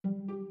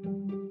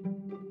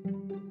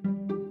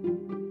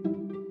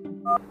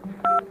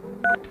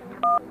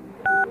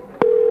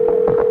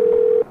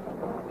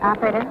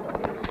Operator,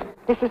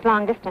 this is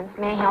long distance.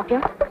 May I help you?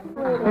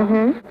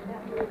 Mm-hmm.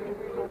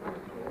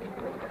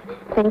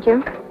 Thank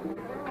you.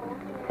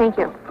 Thank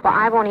you. Well,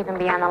 I won't even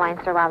be on the line,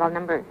 sir, while the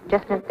number.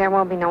 Just that there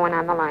will be no one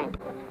on the line.